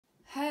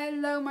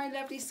Hello my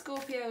lovely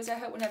Scorpios, I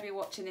hope whenever you're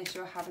watching this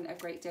you're having a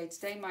great day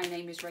today. My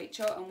name is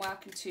Rachel and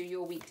welcome to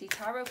your weekly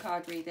tarot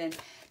card reading.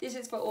 This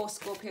is for all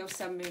Scorpio,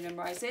 Sun, Moon and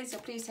Rising, so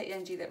please take the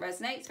energy that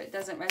resonates. If it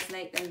doesn't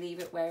resonate, then leave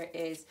it where it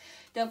is.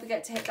 Don't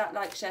forget to hit that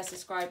like, share,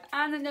 subscribe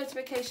and the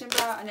notification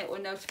bell, and it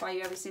will notify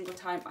you every single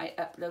time I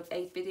upload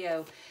a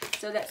video.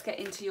 So let's get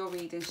into your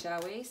reading,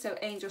 shall we? So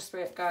angel,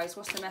 spirit, guys,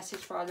 what's the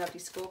message for our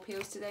lovely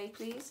Scorpios today,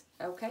 please?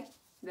 Okay,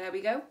 there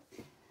we go.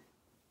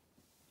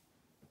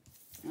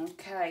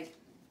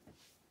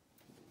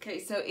 Okay,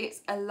 so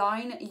it's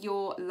align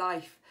your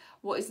life.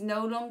 What is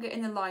no longer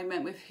in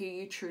alignment with who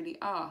you truly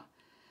are?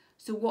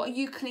 So what are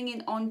you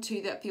clinging on to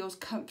that feels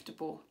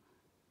comfortable?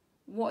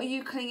 What are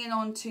you clinging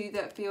on to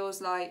that feels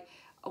like,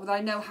 oh, well,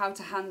 I know how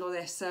to handle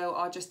this, so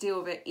I'll just deal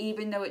with it,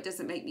 even though it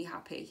doesn't make me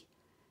happy?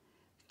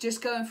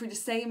 Just going through the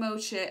same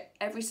old shit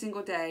every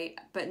single day,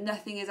 but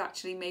nothing is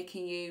actually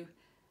making you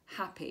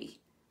happy.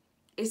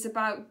 It's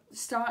about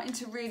starting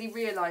to really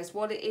realise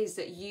what it is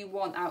that you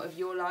want out of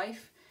your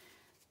life,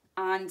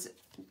 and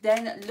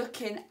then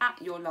looking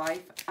at your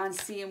life and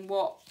seeing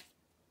what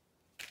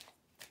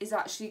is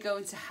actually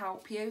going to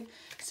help you.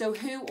 So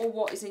who or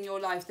what is in your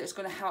life that's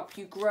going to help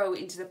you grow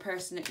into the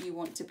person that you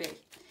want to be.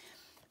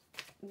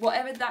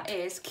 Whatever that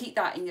is, keep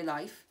that in your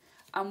life.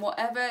 And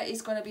whatever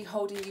is going to be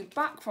holding you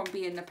back from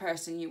being the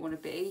person you want to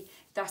be,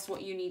 that's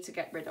what you need to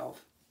get rid of.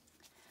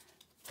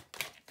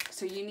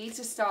 So you need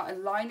to start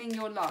aligning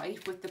your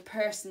life with the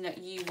person that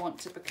you want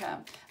to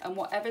become. And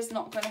whatever's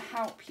not going to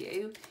help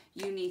you,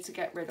 you need to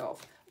get rid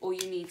of, or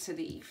you need to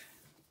leave.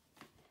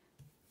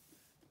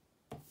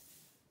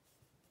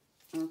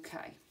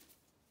 Okay.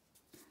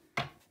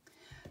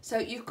 So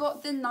you've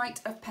got the Knight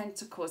of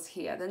Pentacles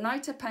here. The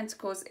Knight of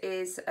Pentacles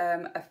is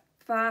a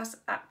fast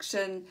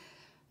action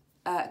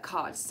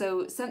card.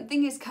 So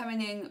something is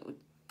coming in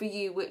for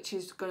you which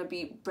is going to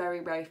be very,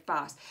 very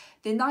fast.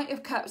 The Knight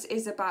of Cups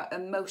is about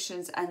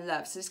emotions and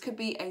love. So this could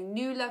be a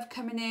new love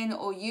coming in,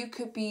 or you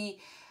could be,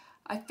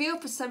 I feel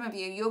for some of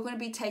you, you're going to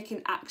be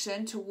taking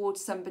action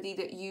towards somebody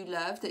that you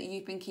love, that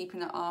you've been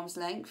keeping at arm's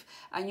length,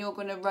 and you're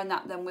going to run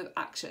at them with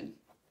action.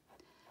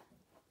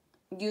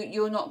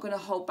 You're not going to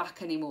hold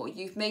back anymore.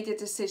 You've made a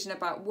decision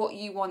about what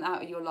you want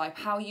out of your life,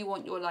 how you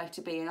want your life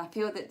to be, and I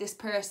feel that this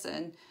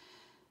person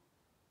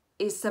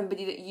is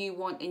somebody that you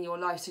want in your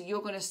life. So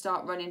you're going to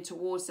start running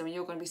towards them and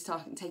you're going to be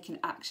starting taking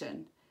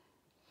action.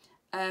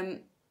 The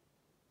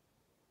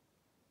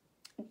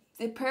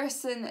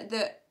person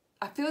that,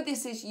 I feel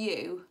this is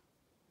you.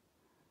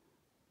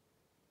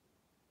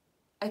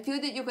 I feel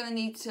that you're going to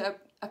need to,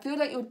 I feel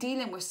like you're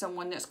dealing with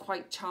someone that's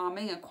quite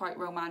charming and quite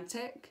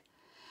romantic.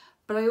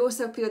 But I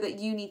also feel that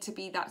you need to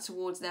be that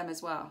towards them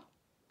as well.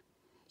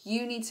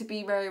 You need to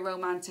be very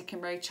romantic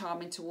and very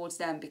charming towards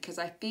them, because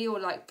I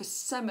feel like for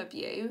some of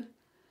you,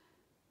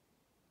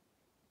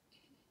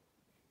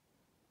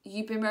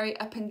 you've been very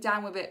up and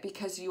down with it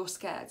because you're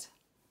scared.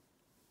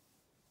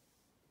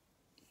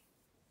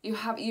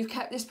 You've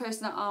kept this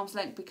person at arm's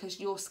length because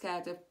you're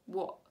scared of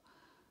what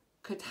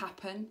could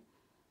happen.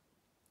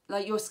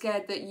 Like you're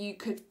scared that you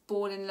could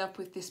fall in love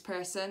with this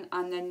person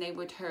and then they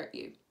would hurt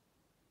you.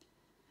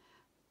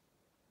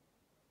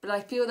 But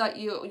I feel like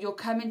you're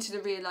coming to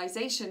the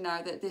realisation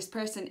now that this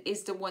person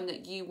is the one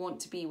that you want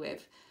to be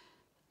with.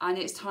 And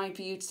it's time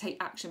for you to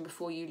take action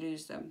before you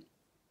lose them.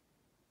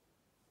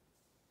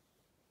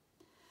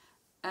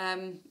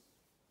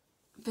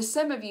 For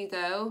some of you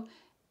though,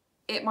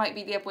 it might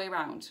be the other way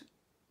around.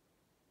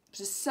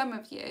 For some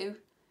of you,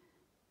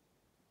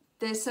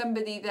 there's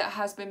somebody that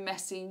has been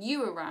messing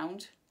you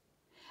around,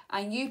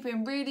 and you've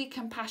been really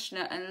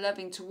compassionate and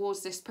loving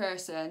towards this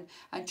person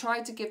and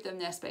tried to give them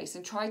their space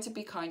and tried to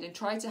be kind and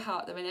tried to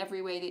help them in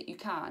every way that you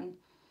can,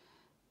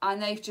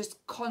 and they've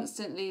just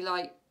constantly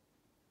like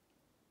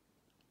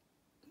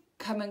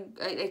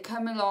they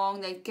come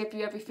along, they give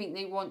you everything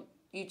they want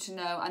you to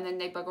know, and then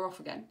they bugger off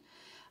again.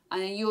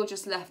 And then you're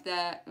just left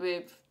there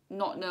with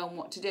not knowing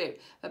what to do.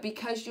 But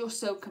because you're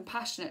so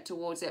compassionate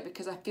towards it,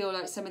 because I feel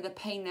like some of the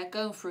pain they're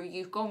going through,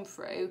 you've gone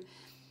through,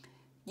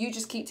 you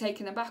just keep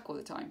taking them back all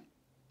the time.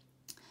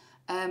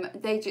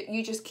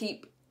 You just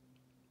keep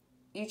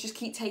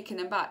taking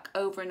them back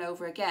over and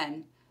over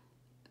again,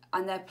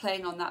 and they're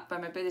playing on that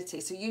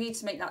vulnerability. So you need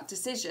to make that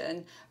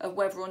decision of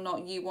whether or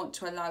not you want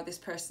to allow this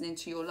person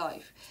into your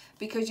life,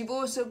 because you've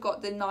also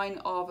got the 9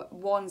 of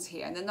Wands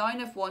here, and the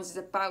 9 of Wands is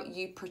about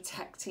you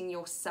protecting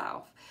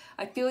yourself.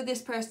 I feel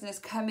this person has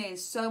come in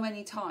so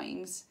many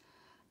times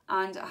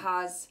and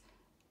has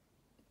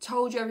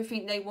told you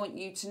everything they want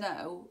you to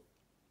know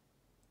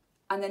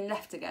and then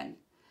left again,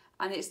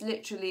 and it's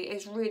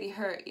really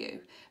hurt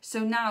you. So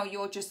now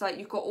you're just like,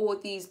 you've got all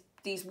these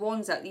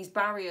wands up, these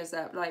barriers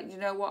up, like, you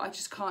know what, I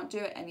just can't do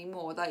it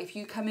anymore. Like, if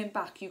you're coming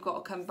back, you've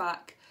got to come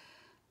back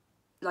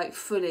like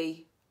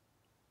fully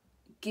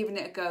giving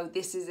it a go.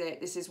 This is it,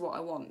 this is what I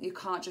want. You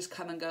can't just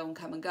come and go and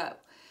come and go.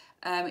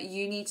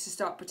 You need to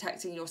start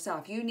protecting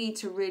yourself. You need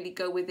to really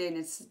go within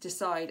and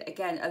decide,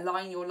 again,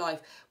 align your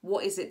life.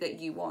 What is it that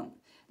you want?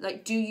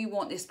 Like, do you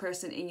want this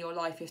person in your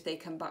life if they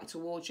come back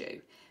towards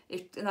you?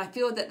 And I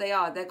feel that they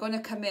are. They're going to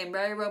come in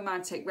very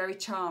romantic, very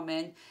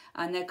charming,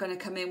 and they're going to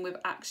come in with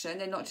action.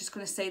 They're not just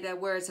going to say their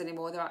words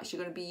anymore. They're actually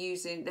going to be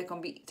they're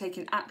going to be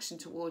taking action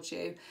towards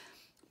you.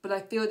 But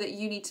I feel that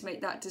you need to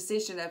make that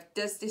decision of,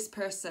 does this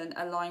person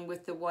align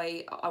with the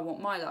way I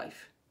want my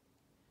life?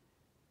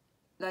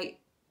 Like,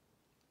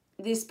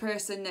 this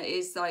person that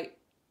is like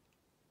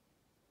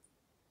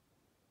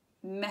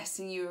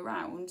messing you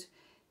around,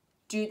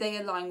 do they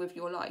align with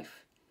your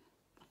life?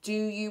 Do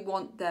you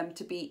want them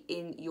to be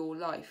in your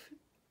life?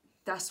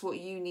 That's what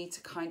you need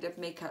to kind of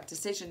make that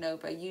decision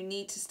over. You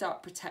need to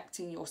start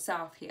protecting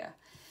yourself here.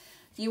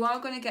 You are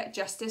going to get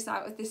justice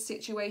out of this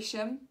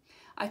situation.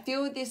 I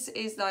feel this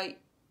is like,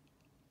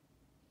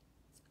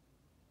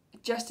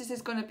 justice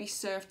is going to be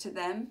served to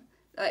them.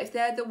 If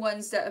they're the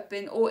ones that have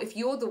been, or if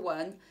you're the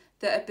one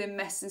that have been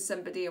messing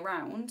somebody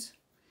around,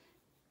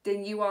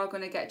 then you are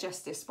going to get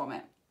justice from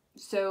it.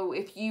 So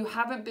if you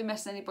haven't been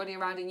messing anybody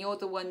around and you're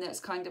the one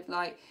that's kind of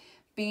like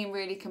being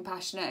really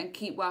compassionate and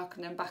keep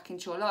welcoming them back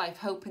into your life,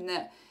 hoping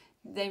that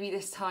maybe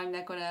this time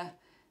they're going to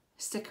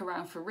stick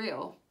around for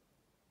real,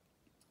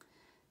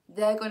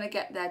 they're going to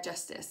get their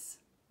justice.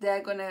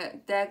 They're going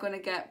to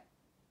get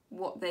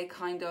what they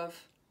kind of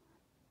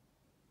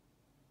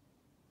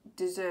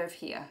deserve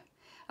here.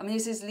 I mean,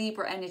 this is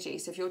Libra energy.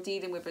 So if you're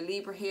dealing with a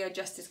Libra here,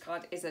 Justice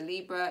card is a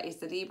Libra, is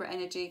the Libra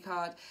energy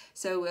card.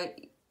 So,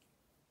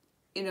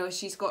 you know,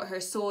 she's got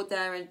her sword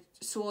there, and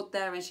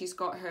she's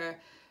got her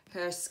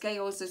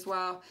scales as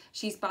well.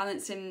 She's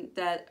balancing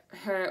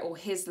her or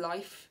his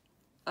life.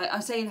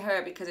 I'm saying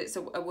her because it's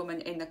a woman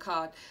in the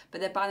card,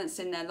 but they're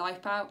balancing their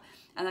life out.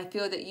 And I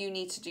feel that you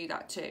need to do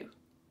that too.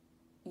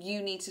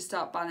 You need to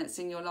start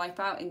balancing your life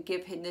out and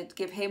give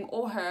him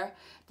or her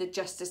the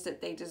justice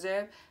that they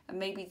deserve, and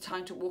maybe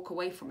time to walk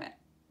away from it.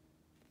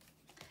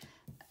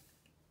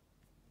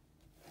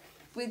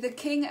 With the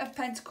King of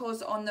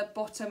Pentacles on the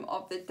bottom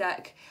of the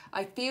deck,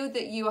 I feel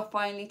that you are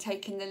finally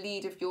taking the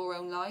lead of your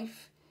own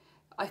life.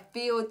 I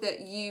feel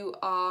that you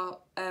are,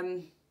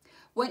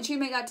 once you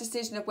make that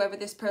decision of whether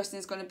this person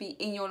is going to be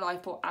in your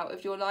life or out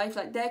of your life,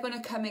 like, they're going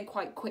to come in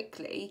quite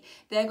quickly.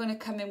 They're going to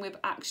come in with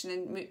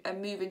action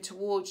and moving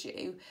towards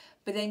you.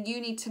 But then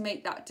you need to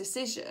make that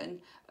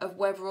decision of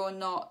whether or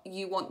not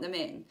you want them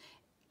in.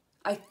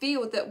 I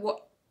feel that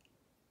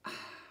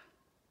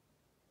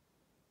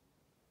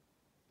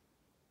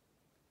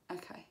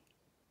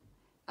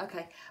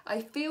Okay.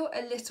 I feel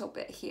a little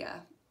bit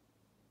here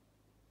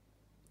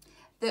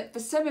that for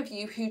some of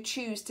you who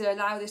choose to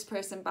allow this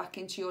person back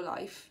into your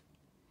life,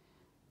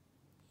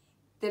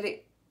 that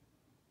it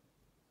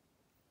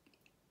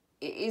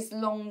is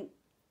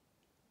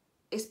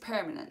it's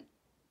permanent.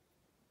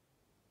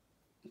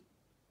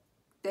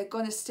 They're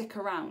going to stick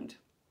around.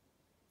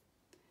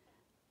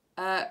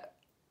 But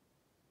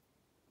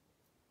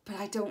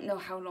I don't know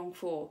how long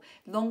for.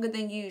 Longer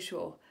than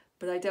usual,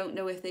 but I don't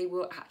know if they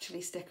will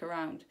actually stick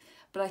around.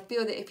 But I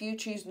feel that if you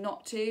choose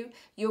not to,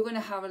 you're going to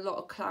have a lot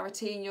of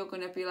clarity, and you're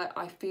going to be like,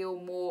 I feel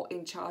more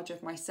in charge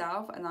of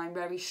myself, and I'm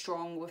very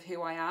strong with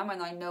who I am,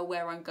 and I know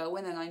where I'm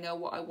going, and I know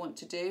what I want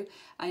to do,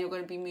 and you're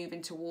going to be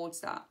moving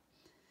towards that.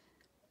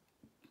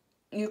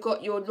 You've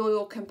got your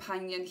loyal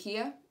companion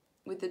here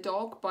with the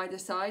dog by the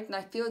side, and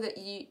I feel that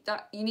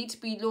you need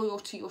to be loyal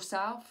to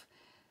yourself.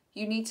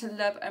 You need to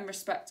love and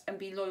respect and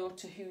be loyal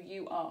to who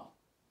you are.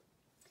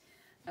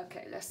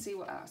 Okay, let's see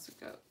what else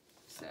we got.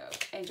 So,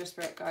 Angel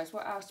Spirit, guys,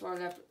 what else do our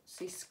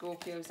lovely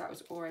Scorpios, that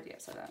was already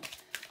upside down.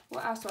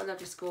 What else do our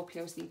lovely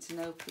Scorpios need to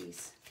know,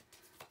 please?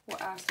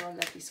 What else do our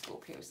lovely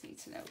Scorpios need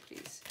to know,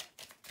 please?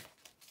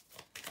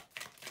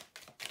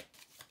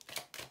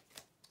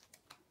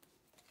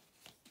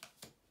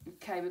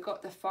 Okay, we've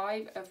got the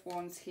Five of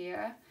Wands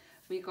here.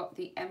 We've got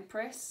the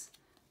Empress,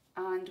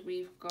 and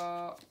we've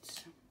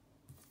got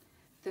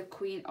the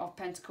Queen of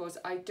Pentacles.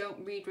 I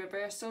don't read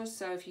reversals,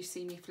 so if you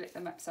see me flip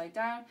them upside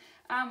down.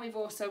 And we've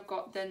also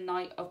got the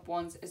Knight of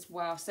Wands as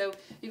well. So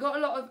you've got a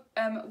lot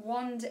of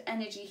wand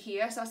energy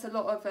here. So that's a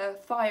lot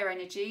of fire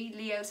energy.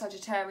 Leo,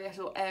 Sagittarius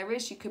or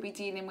Aries. You could be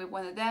dealing with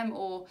one of them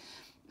or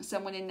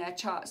someone in their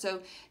chart.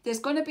 So there's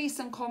going to be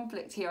some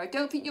conflict here. I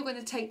don't think you're going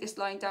to take this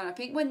line down. I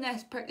think when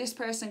this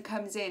person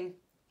comes in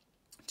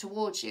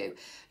towards you,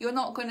 you're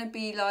not going to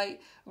be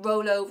like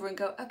roll over and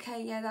go,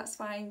 okay, yeah, that's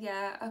fine,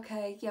 yeah,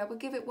 okay, yeah, we'll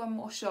give it one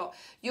more shot.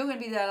 You're going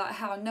to be there like,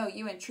 how? No,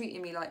 you ain't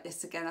treating me like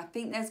this again. I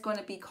think there's going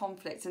to be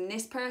conflict, and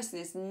this person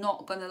is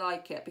not going to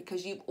like it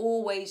because you've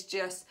always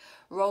just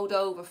rolled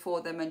over for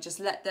them and just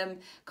let them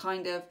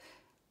kind of,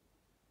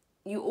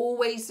 you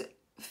always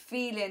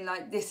feeling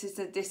like this is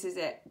it,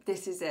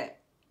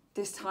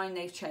 this time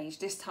they've changed,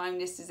 this time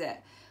this is it.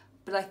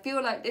 But I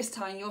feel like this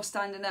time you're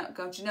standing up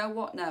going, do you know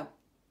what? No.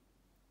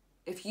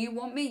 If you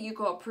want me, you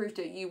got to prove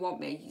that you want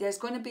me. There's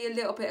going to be a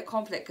little bit of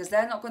conflict because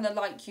they're not going to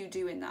like you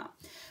doing that.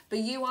 But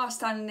you are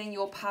standing in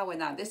your power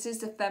now. This is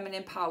the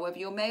feminine power. Whether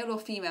you're male or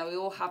female, we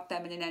all have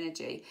feminine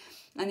energy.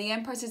 And the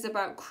Empress is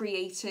about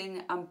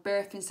creating and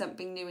birthing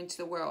something new into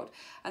the world.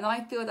 And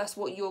I feel that's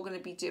what you're going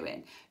to be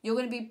doing. You're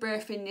going to be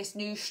birthing this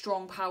new,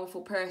 strong,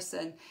 powerful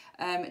person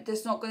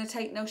that's not going to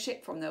take no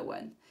shit from no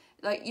one.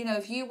 Like, you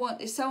know,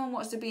 if someone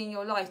wants to be in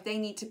your life, they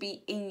need to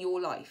be in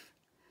your life.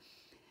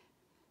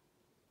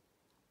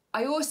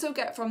 I also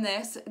get from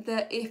this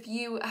that if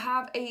you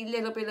have a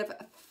little bit of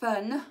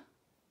fun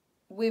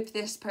with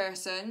this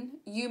person,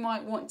 you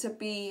might want to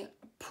be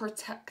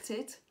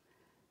protected,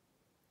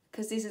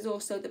 because this is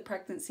also the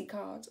pregnancy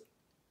card.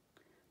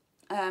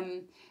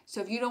 So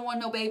if you don't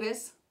want no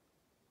babies,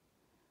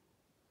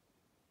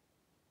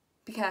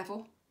 be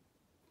careful.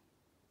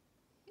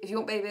 If you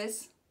want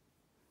babies,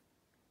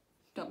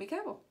 don't be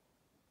careful.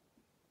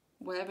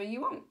 Whatever you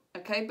want,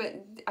 okay?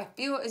 But I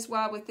feel as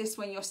well with this,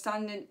 when you're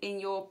standing in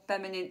your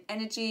feminine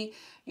energy,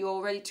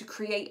 you're ready to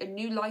create a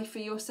new life for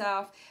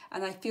yourself.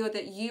 And I feel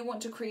that you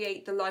want to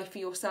create the life for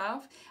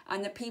yourself,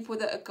 and the people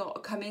that have got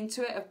to come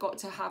into it have got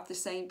to have the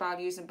same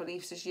values and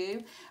beliefs as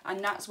you. And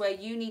that's where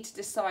you need to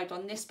decide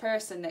on this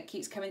person that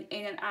keeps coming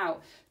in and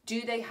out.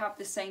 Do they have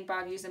the same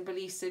values and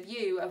beliefs of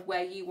you, of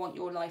where you want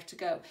your life to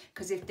go?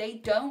 Because if they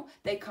don't,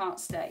 they can't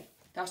stay.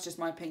 That's just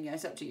my opinion.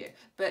 It's up to you.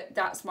 But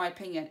that's my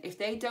opinion. If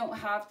they don't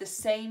have the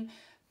same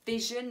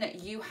vision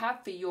that you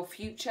have for your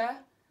future,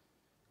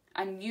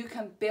 and you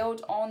can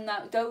build on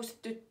that, both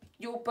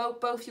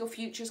your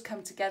futures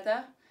come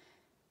together.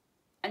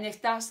 And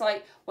if that's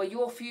like, well,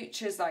 your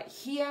future's like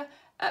here,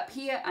 up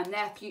here, and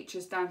their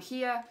future's down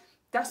here,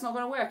 that's not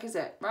going to work, is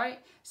it? Right?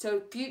 So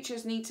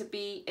futures need to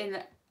be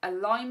in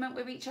alignment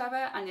with each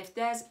other. And if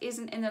theirs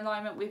isn't in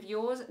alignment with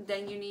yours,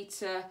 then you need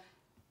to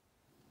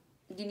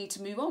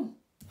move on.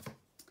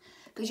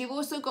 Because you've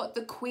also got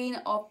the Queen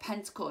of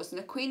Pentacles.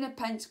 And the Queen of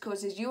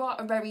Pentacles is, you are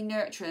a very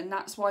nurturing. And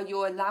that's why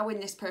you're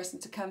allowing this person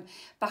to come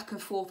back and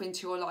forth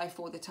into your life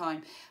all the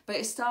time. But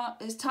it's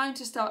time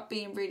to start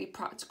being really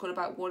practical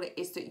about what it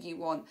is that you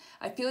want.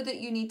 I feel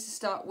that you need to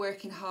start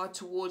working hard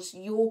towards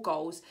your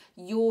goals,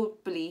 your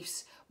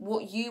beliefs,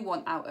 what you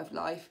want out of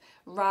life,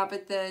 rather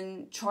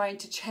than trying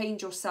to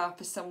change yourself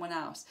for someone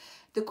else.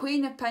 The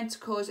Queen of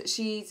Pentacles,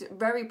 she's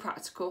very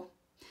practical.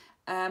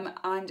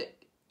 And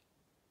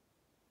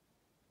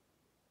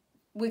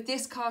with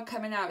this card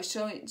coming out, it's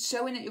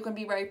showing that you're going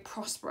to be very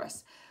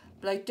prosperous.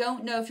 But I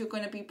don't know if you're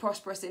going to be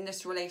prosperous in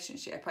this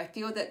relationship. I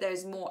feel that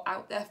there's more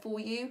out there for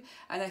you.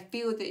 And I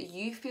feel that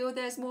you feel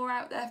there's more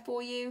out there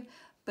for you.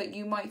 But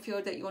you might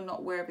feel that you're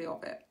not worthy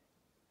of it.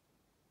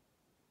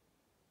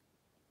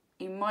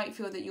 You might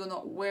feel that you're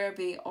not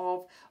worthy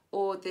of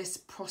all this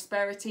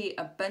prosperity,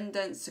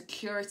 abundance,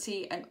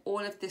 security, and all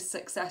of this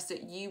success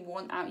that you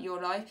want out of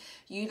your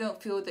life. You don't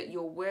feel that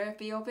you're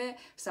worthy of it.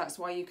 So that's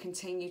why you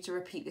continue to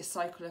repeat this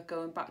cycle of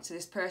going back to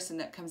this person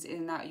that comes in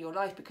and out of your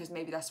life, because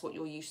maybe that's what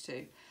you're used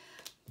to.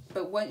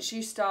 But once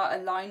you start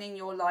aligning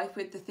your life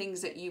with the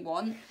things that you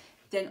want,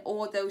 then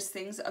all those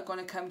things are going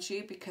to come to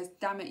you, because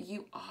damn it,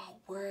 you are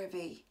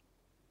worthy.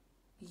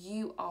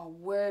 You are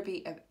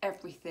worthy of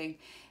everything.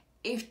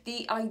 If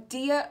the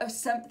idea of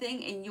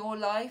something in your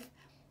life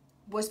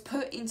was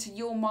put into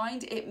your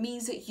mind, it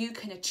means that you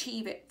can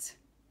achieve it.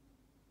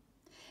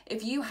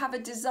 If you have a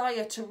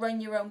desire to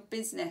run your own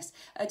business,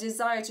 a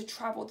desire to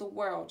travel the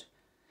world,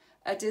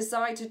 a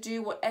desire to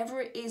do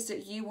whatever it is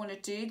that you want to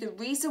do, the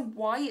reason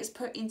why it's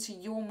put into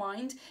your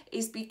mind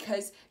is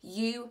because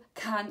you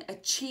can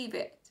achieve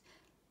it.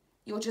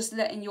 You're just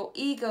letting your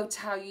ego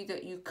tell you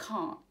that you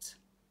can't.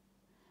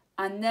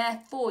 And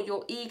therefore,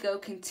 your ego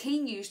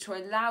continues to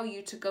allow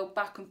you to go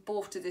back and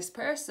forth to this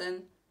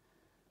person,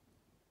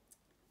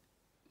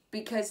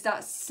 because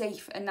that's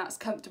safe and that's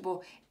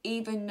comfortable,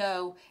 even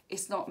though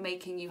it's not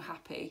making you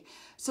happy.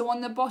 So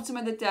on the bottom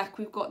of the deck,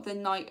 we've got the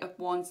Knight of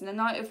Wands. And the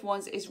Knight of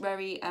Wands is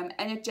very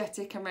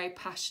energetic and very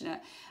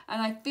passionate.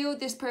 And I feel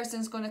this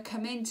person's going to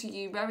come into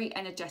you very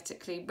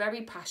energetically,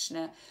 very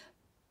passionate,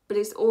 but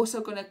it's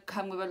also going to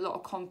come with a lot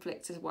of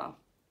conflict as well.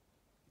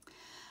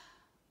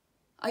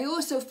 I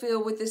also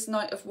feel with this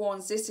Knight of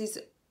Wands, this is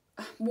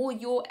more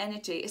your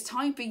energy. It's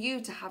time for you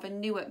to have a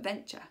new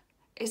adventure.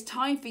 It's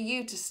time for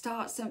you to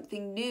start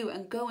something new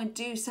and go and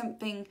do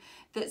something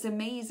that's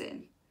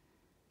amazing.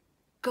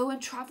 Go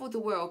and travel the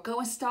world. Go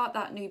and start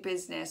that new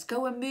business.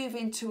 Go and move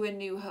into a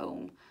new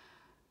home.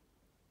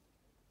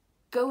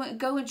 Go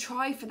and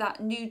try for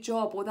that new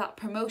job or that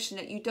promotion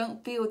that you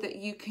don't feel that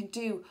you can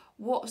do.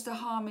 What's the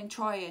harm in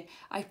trying?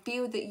 I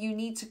feel that you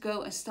need to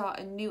go and start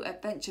a new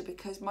adventure,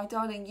 because, my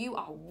darling, you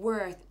are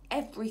worth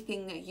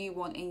everything that you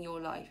want in your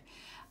life.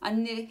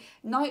 And the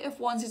Knight of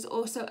Wands is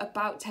also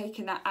about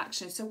taking that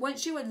action. So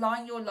once you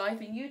align your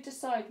life and you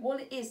decide what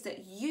it is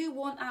that you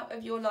want out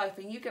of your life,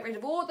 and you get rid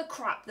of all the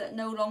crap that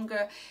no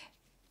longer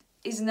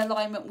is in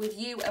alignment with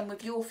you and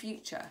with your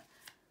future,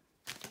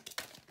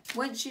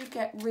 once you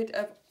get rid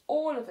of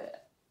all of it,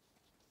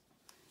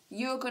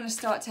 you're going to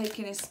start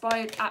taking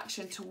inspired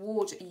action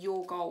towards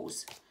your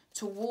goals,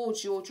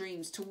 towards your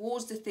dreams,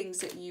 towards the things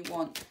that you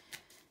want.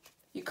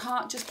 You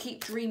can't just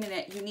keep dreaming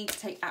it. You need to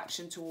take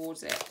action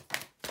towards it.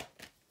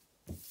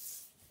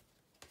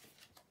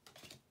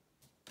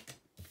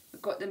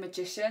 We've got the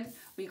Magician.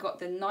 We've got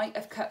the Knight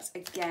of Cups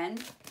again.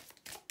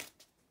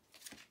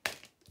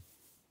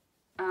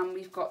 And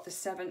we've got the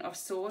Seven of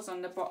Swords.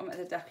 On the bottom of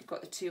the deck, we've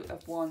got the Two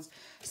of Wands.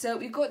 So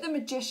we've got the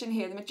Magician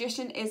here. The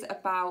Magician is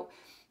about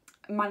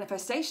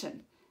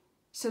manifestation.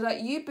 So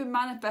like you've been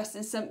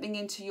manifesting something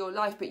into your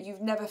life, but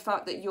you've never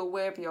felt that you're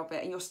worthy of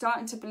it. And you're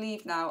starting to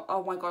believe now,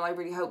 oh my God, I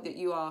really hope that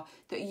you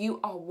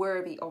are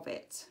worthy of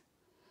it.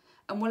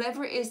 And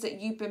whatever it is that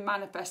you've been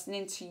manifesting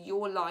into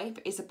your life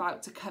is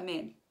about to come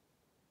in.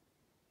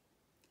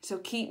 So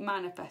keep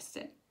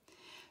manifesting.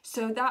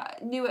 So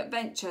that new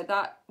adventure,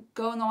 that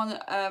going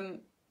on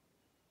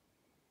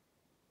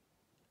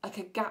like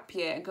a gap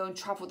year and go and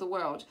travel the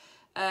world,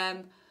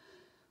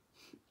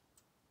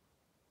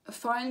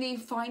 finally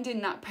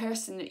finding that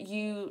person that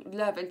you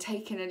love and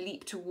taking a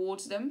leap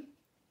towards them,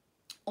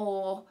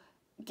 or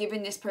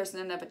giving this person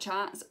another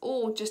chance,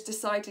 or just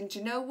deciding, do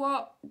you know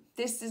what,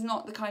 this is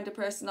not the kind of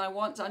person I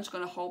want, so I'm just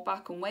going to hold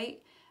back and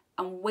wait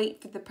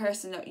for the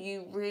person that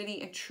you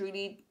really and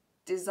truly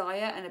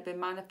desire and have been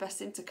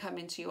manifesting to come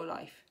into your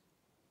life.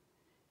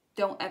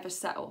 Don't ever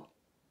settle.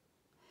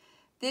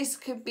 This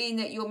could be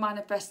that you're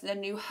manifesting a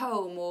new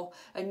home or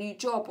a new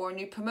job or a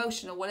new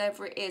promotion or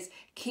whatever it is.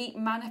 Keep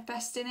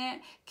manifesting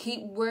it.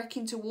 Keep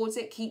working towards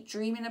it. Keep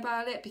dreaming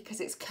about it, because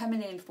it's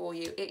coming in for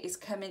you. It is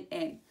coming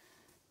in.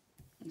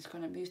 I'm just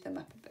going to move them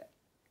up a bit.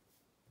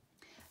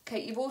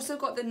 Okay, you've also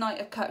got the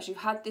Knight of Cups. You've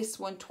had this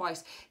one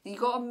twice. You've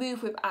got to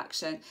move with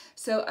action.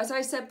 So as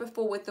I said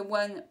before with the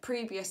one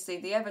previously,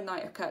 the other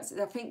Knight of Cups,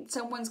 I think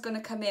someone's going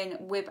to come in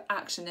with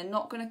action. They're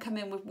not going to come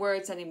in with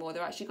words anymore.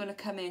 They're actually going to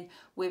come in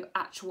with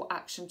actual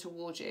action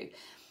towards you.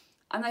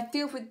 And I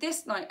feel with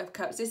this Knight of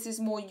Cups, this is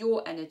more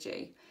your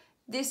energy.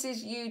 This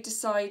is you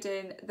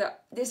deciding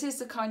that this is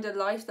the kind of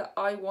life that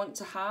I want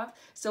to have.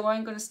 So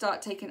I'm going to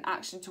start taking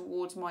action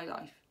towards my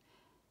life.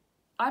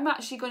 I'm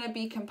actually going to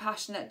be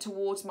compassionate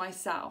towards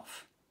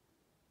myself,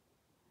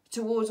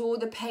 towards all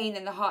the pain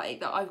and the heartache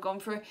that I've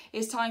gone through.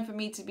 It's time for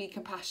me to be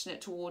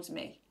compassionate towards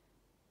me.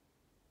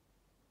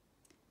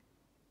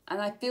 And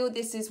I feel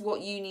this is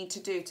what you need to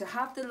do. To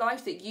have the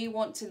life that you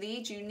want to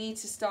lead, you need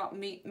to start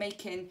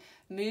making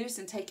moves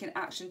and taking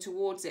action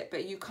towards it.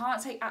 But you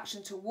can't take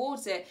action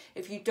towards it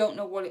if you don't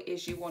know what it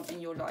is you want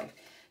in your life.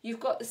 You've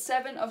got the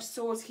Seven of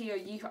Swords here.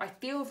 I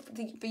feel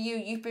for you,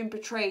 you've been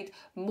betrayed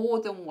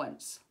more than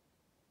once.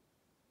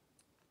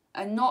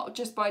 And not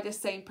just by the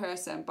same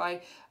person,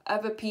 by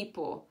other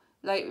people.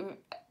 Like,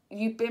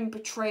 you've been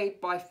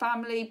betrayed by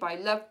family, by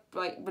love,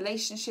 by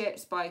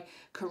relationships, by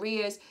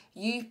careers.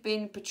 You've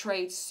been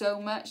betrayed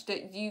so much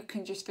that you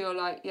can just feel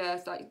like, yeah,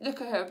 it's like,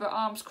 look at her, her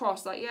arms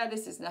crossed, like, yeah,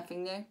 this is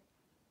nothing new.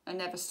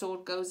 Another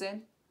sword goes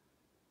in.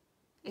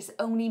 It's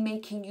only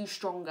making you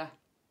stronger.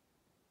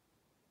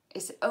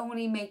 It's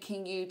only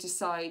making you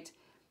decide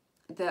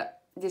that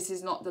this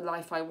is not the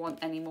life I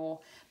want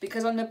anymore.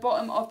 Because on the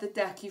bottom of the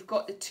deck, you've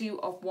got the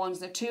Two of Wands.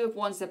 The Two of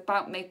Wands is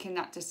about making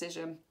that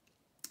decision.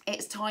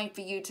 It's time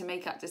for you to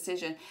make that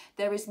decision.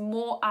 There is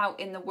more out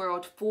in the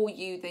world for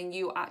you than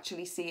you're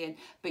actually seeing,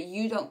 but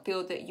you don't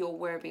feel that you're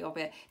worthy of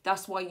it.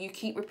 That's why you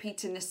keep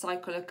repeating the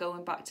cycle of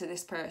going back to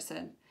this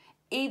person.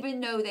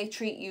 Even though they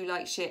treat you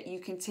like shit, you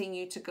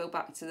continue to go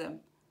back to them.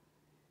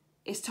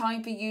 It's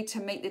time for you to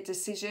make the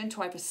decision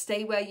to either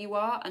stay where you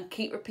are and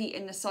keep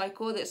repeating the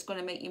cycle that's going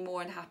to make you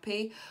more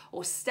unhappy,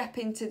 or step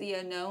into the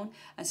unknown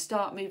and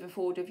start moving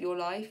forward with your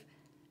life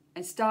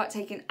and start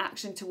taking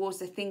action towards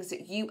the things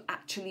that you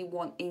actually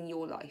want in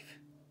your life.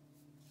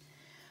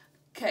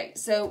 Okay,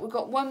 so we've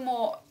got one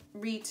more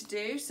read to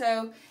do.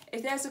 So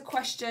if there's a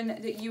question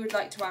that you would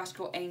like to ask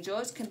your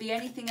angels, can be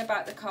anything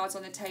about the cards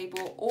on the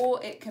table,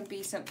 or it can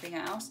be something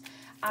else.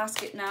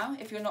 Ask it now.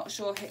 If you're not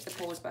sure, hit the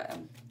pause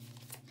button.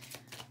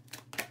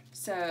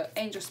 So,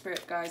 angel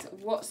spirit guys,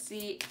 what's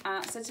the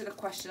answer to the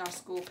question our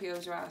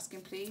Scorpios are asking,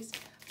 please?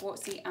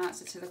 What's the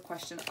answer to the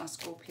question our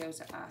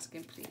Scorpios are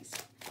asking, please?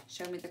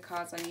 Show me the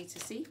cards I need to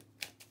see.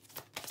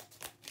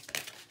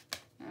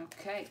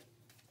 Okay.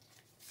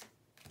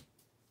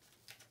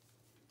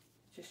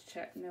 Just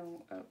check.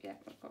 No. Oh, yeah.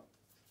 I've got.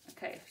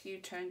 Okay, a few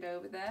turned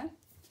over there.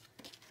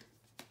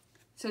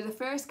 So the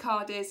first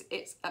card is,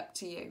 it's up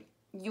to you.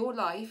 Your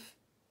life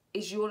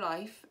is your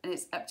life, and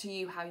it's up to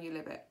you how you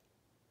live it.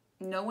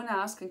 No one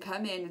else can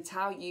come in and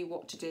tell you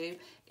what to do.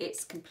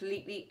 It's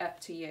completely up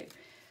to you.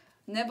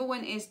 Another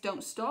one is,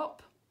 don't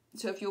stop.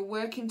 So if you're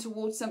working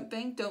towards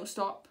something, don't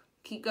stop.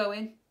 Keep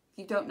going.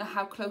 You don't know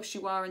how close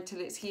you are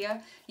until it's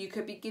here. You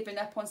could be giving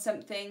up on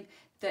something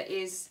that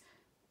is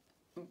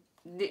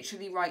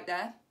literally right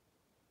there.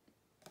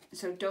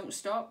 So don't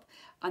stop.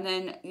 And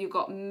then you've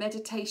got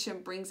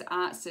meditation brings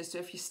answers. So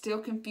if you're still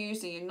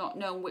confused and you're not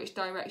knowing which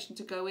direction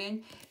to go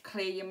in,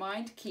 clear your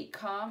mind, keep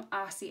calm,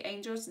 ask the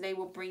angels, and they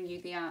will bring you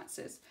the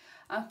answers.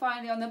 And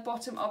finally, on the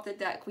bottom of the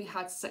deck, we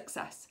had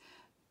success.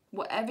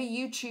 Whatever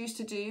you choose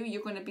to do,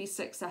 you're going to be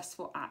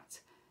successful at.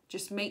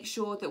 Just make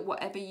sure that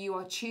whatever you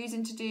are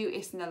choosing to do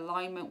is in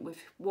alignment with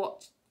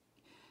what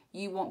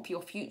you want for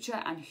your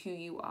future and who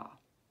you are.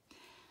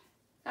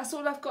 That's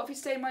all I've got for you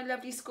today, my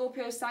lovely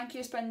Scorpios. Thank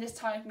you for spending this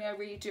time with me. I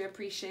really do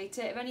appreciate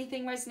it. If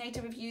anything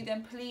resonated with you,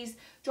 then please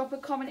drop a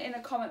comment in the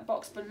comment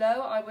box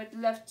below. I would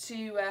love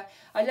to.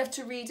 I love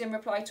to read and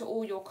reply to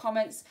all your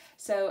comments.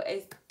 So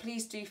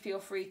please do feel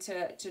free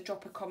to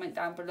drop a comment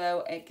down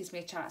below. It gives me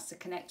a chance to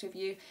connect with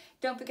you.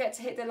 Don't forget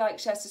to hit the like,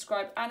 share,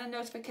 subscribe and a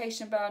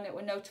notification bell, and it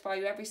will notify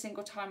you every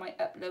single time I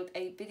upload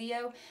a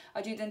video.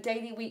 I do them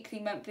daily, weekly,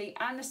 monthly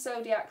and the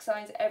zodiac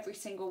signs every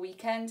single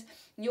weekend.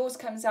 Yours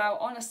comes out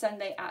on a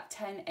Sunday at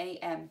 10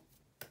 AM.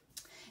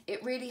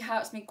 It really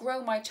helps me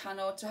grow my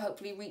channel to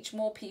hopefully reach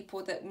more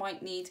people that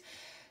might need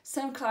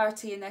some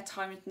clarity in their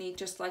time of need,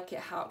 just like it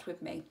helped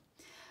with me.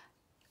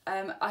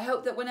 I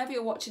hope that whenever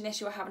you're watching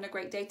this, you're having a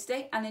great day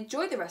today, and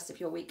enjoy the rest of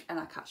your week, and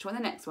I'll catch you on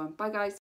the next one. Bye guys.